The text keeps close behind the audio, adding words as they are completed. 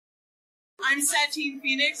I'm Satine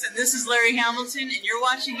Phoenix, and this is Larry Hamilton, and you're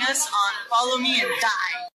watching us on Follow Me and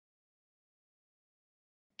Die.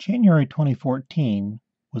 January 2014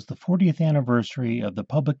 was the 40th anniversary of the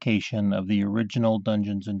publication of the original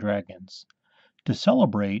Dungeons & Dragons. To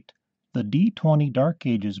celebrate, the D20 Dark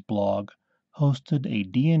Ages blog hosted a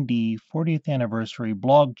D&D 40th anniversary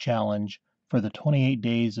blog challenge for the 28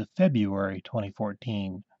 days of February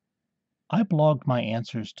 2014. I blogged my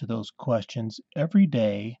answers to those questions every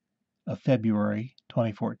day of February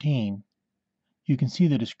 2014. You can see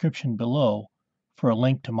the description below for a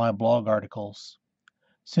link to my blog articles.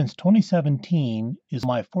 Since 2017 is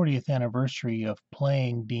my 40th anniversary of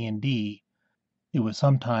playing D&D, it was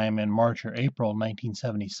sometime in March or April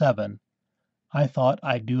 1977, I thought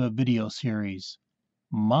I'd do a video series,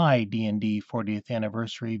 my D&D 40th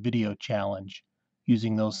Anniversary Video Challenge,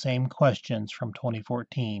 using those same questions from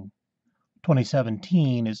 2014.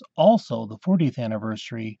 2017 is also the 40th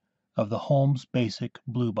anniversary of the Holmes Basic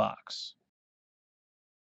Blue Box.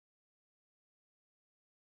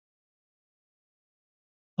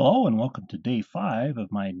 Hello and welcome to Day 5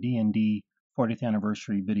 of my D&D 40th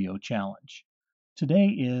Anniversary Video Challenge.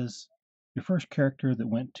 Today is your first character that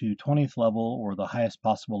went to 20th level or the highest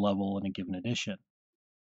possible level in a given edition.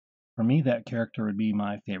 For me, that character would be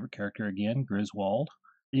my favorite character again, Griswold.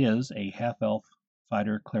 He is a half-elf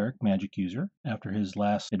fighter cleric magic user. After his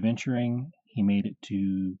last adventuring, he made it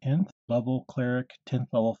to 10th level cleric, 10th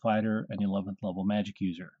level fighter, and 11th level magic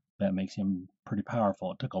user. That makes him pretty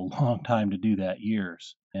powerful. It took a long time to do that,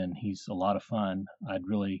 years, and he's a lot of fun. I'd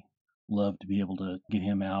really love to be able to get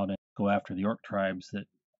him out and go after the orc tribes that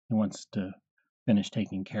he wants to finish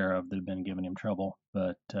taking care of that have been giving him trouble,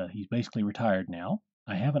 but he's basically retired now.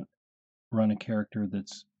 I haven't run a character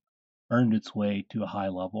that's earned its way to a high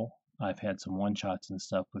level. I've had some one-shots and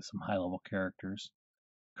stuff with some high-level characters.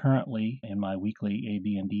 Currently, in my weekly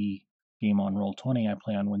AD&D game on Roll20 I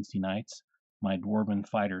play on Wednesday nights, my Dwarven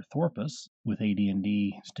fighter Thorpus, with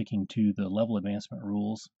AD&D sticking to the level advancement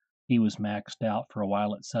rules, he was maxed out for a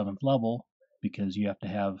while at 7th level because you have to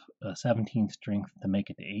have a 17 strength to make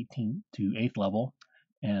it to 8th level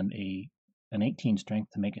and an 18 strength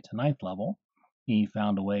to make it to 9th level. He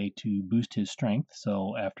found a way to boost his strength,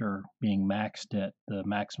 so after being maxed at the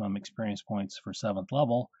maximum experience points for 7th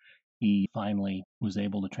level, he finally was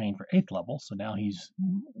able to train for 8th level, so now he's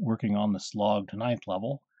working on the slog to 9th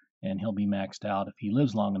level, and he'll be maxed out if he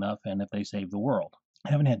lives long enough and if they save the world. I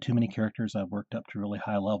haven't had too many characters I've worked up to really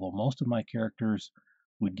high level. Most of my characters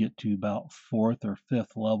would get to about 4th or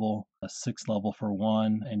 5th level, a 6th level for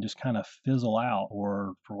one, and just kind of fizzle out,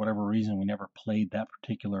 or for whatever reason we never played that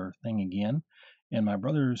particular thing again. In my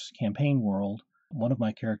brother's campaign world, one of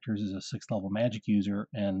my characters is a 6th level magic user,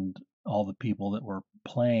 and all the people that were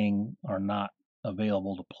playing are not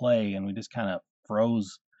available to play, and we just kind of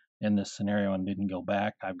froze in this scenario and didn't go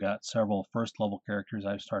back. I've got several 1st level characters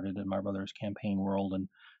I've started in my brother's campaign world and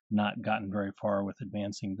not gotten very far with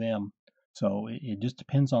advancing them. So it just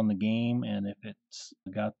depends on the game and if it's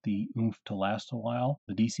got the oomph to last a while.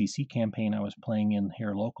 The DCC campaign I was playing in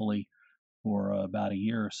here locally for about a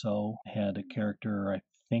year or so had a character I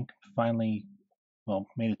think finally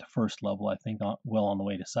made it to 1st level. I think well on the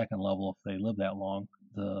way to 2nd level if they live that long.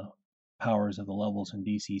 The powers of the levels in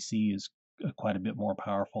DCC is quite a bit more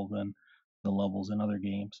powerful than the levels in other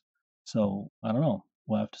games. So I don't know.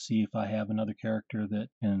 We'll have to see if I have another character that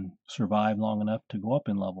can survive long enough to go up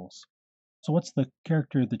in levels. So what's the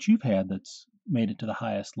character that you've had that's made it to the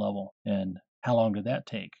highest level, and how long did that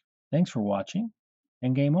take? Thanks for watching,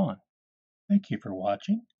 and game on. Thank you for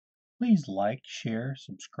watching. Please like, share,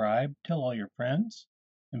 subscribe, tell all your friends,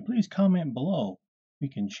 and please comment below. We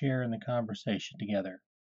can share in the conversation together.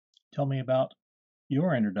 Tell me about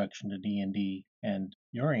your introduction to D&D and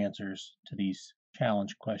your answers to these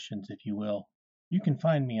challenge questions, if you will. You can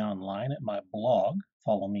find me online at my blog,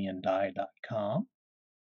 followmeanddie.com,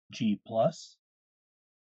 G+,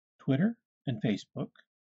 Twitter, and Facebook.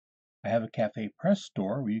 I have a Cafe Press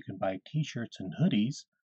store where you can buy t-shirts and hoodies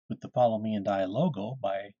with the Follow Me and Die logo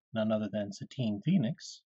by none other than Satine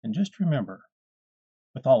Phoenix. And just remember,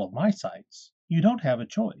 with all of my sites, you don't have a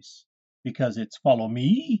choice, because it's Follow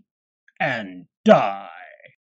Me and Die.